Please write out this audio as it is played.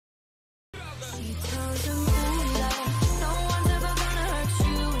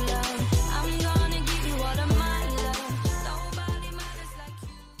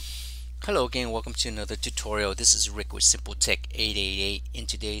Hello again, welcome to another tutorial. This is Rick with Simple Tech 888. In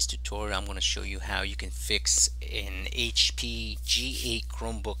today's tutorial, I'm going to show you how you can fix an HP G8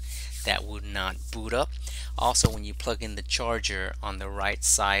 Chromebook that would not boot up. Also, when you plug in the charger on the right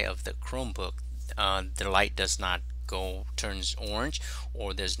side of the Chromebook, the light does not turns orange,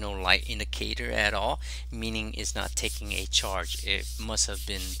 or there's no light indicator at all, meaning it's not taking a charge. It must have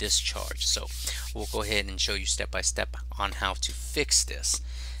been discharged. So we'll go ahead and show you step by step on how to fix this.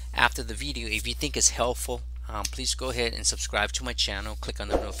 After the video, if you think it's helpful, please go ahead and subscribe to my channel. Click on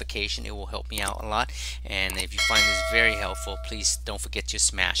the notification. It will help me out a lot. And if you find this very helpful, please don't forget to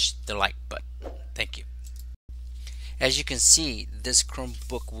smash the like button. Thank you. As you can see, this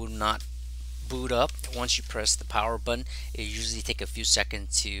Chromebook will not boot up. Once you press the power button, it usually takes a few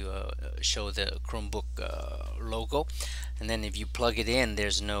seconds to show the Chromebook logo, and then if you plug it in,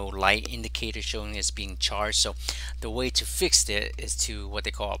 there's no light indicator showing it's being charged. So the way to fix it is to what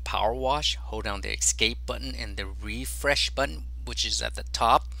they call a power wash. Hold down the escape button and the refresh button, which is at the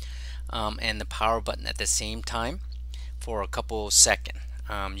top, and the power button at the same time for a couple of seconds.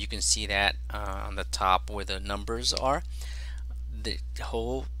 You can see that on the top where the numbers are.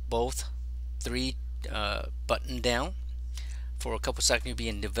 Hold both three button down for a couple seconds. You'll be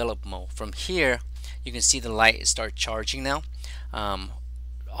in develop mode. From here, you can see the light start charging now.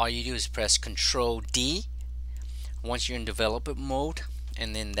 All you do is press Control D once you're in development mode,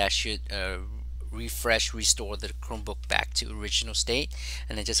 and then that should restore the Chromebook back to original state.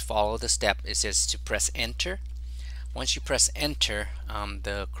 And then just follow the step. It says to press enter. Once you press enter,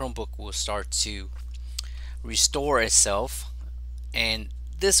 the Chromebook will start to restore itself, and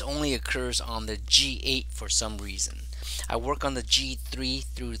this only occurs on the G8 for some reason. I work on the G3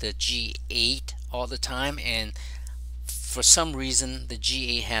 through the G8 all the time, and for some reason the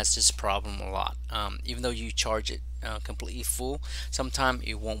G8 has this problem a lot. Even though you charge it completely full, sometimes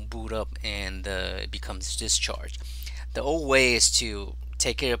it won't boot up and it becomes discharged. The old way is to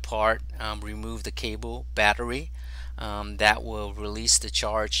take it apart, remove the cable, battery, that will release the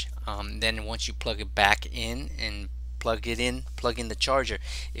charge. Then once you plug it back in and plug in the charger,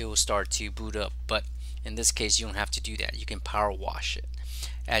 it will start to boot up. But in this case, you don't have to do that. You can power wash it.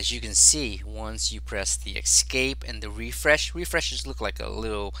 As you can see, once you press the escape and the refreshes look like a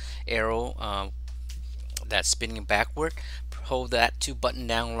little arrow that's spinning backward. Hold that two button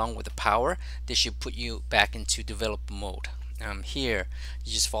down along with the power. This should put you back into develop mode. Here,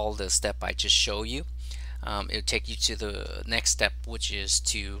 you just follow the step I just showed you. It'll take you to the next step, which is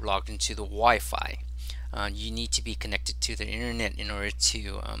to log into the Wi-Fi. You need to be connected to the internet in order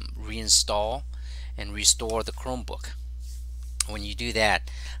to reinstall and restore the Chromebook. When you do that,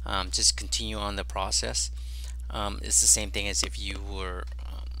 just continue on the process. It's the same thing as if you were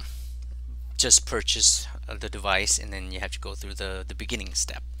just purchased the device, and then you have to go through the beginning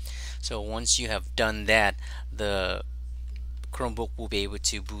step. So once you have done that, the Chromebook will be able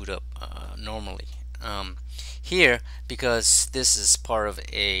to boot up normally. Here, because this is part of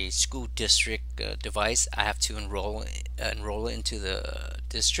a school district device, I have to enroll it into the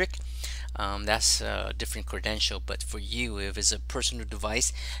district. That's a different credential, but for you, if it's a personal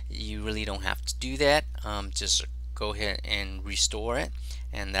device, you really don't have to do that. Just go ahead and restore it,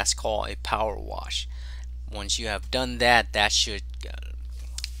 and that's called a power wash. Once you have done that, that should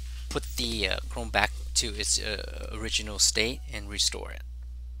put the Chrome back to its original state and restore it.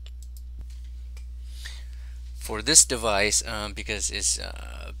 For this device, because it's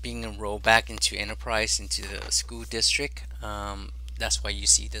being enrolled back into enterprise, into the school district, that's why you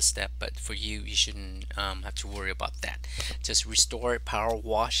see this step. But for you, you shouldn't have to worry about that. Just restore it, power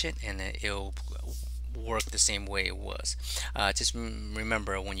wash it, and it'll work the same way it was. Just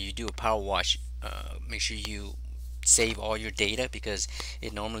remember, when you do a power wash, make sure you save all your data, because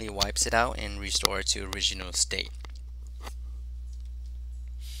it normally wipes it out and restore it to original state.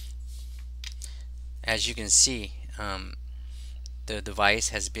 As you can see, the device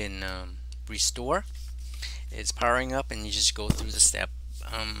has been restored. It's powering up, and you just go through the step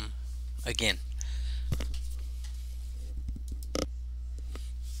again.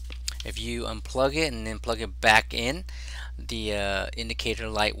 If you unplug it and then plug it back in, the indicator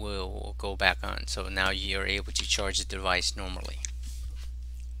light will go back on. So now you're able to charge the device normally.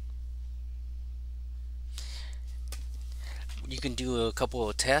 You can do a couple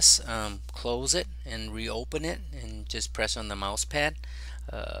of tests. Close it and reopen it, and just press on the mouse pad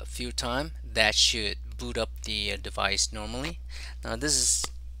a few times. That should boot up the device normally. Now this is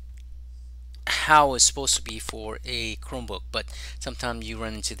how it's supposed to be for a Chromebook, but sometimes you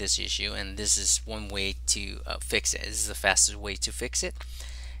run into this issue, and this is one way to fix it. This is the fastest way to fix it,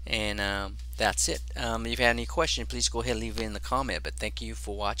 and that's it. If you have any question, please go ahead and leave it in the comment. But thank you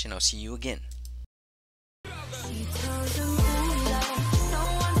for watching. I'll see you again.